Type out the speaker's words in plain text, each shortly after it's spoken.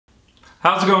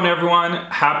How's it going, everyone?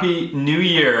 Happy New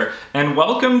Year and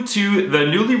welcome to the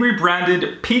newly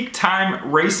rebranded Peak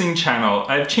Time Racing channel.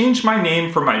 I've changed my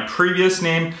name from my previous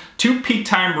name to Peak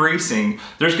Time Racing.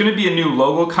 There's going to be a new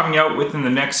logo coming out within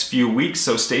the next few weeks,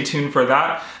 so stay tuned for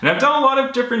that. And I've done a lot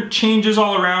of different changes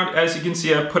all around. As you can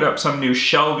see, I've put up some new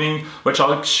shelving, which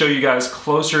I'll show you guys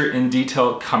closer in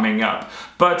detail coming up.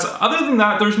 But other than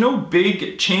that, there's no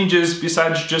big changes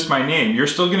besides just my name. You're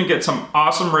still gonna get some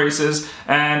awesome races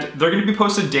and they're gonna be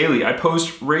posted daily. I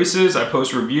post races, I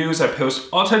post reviews, I post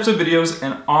all types of videos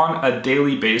and on a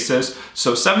daily basis.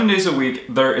 So 7 days a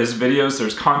week, there is videos,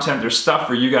 there's content, there's stuff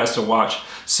for you guys to watch.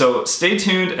 So stay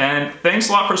tuned and thanks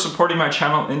a lot for supporting my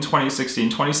channel in 2016.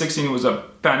 2016 was a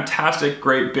fantastic,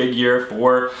 great, big year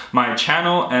for my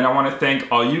channel and I want to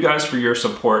thank all you guys for your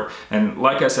support. And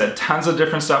like I said, tons of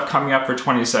different stuff coming up for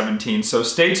 2017. So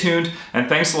stay tuned and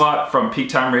thanks a lot from Peak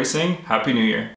Time Racing. Happy New Year.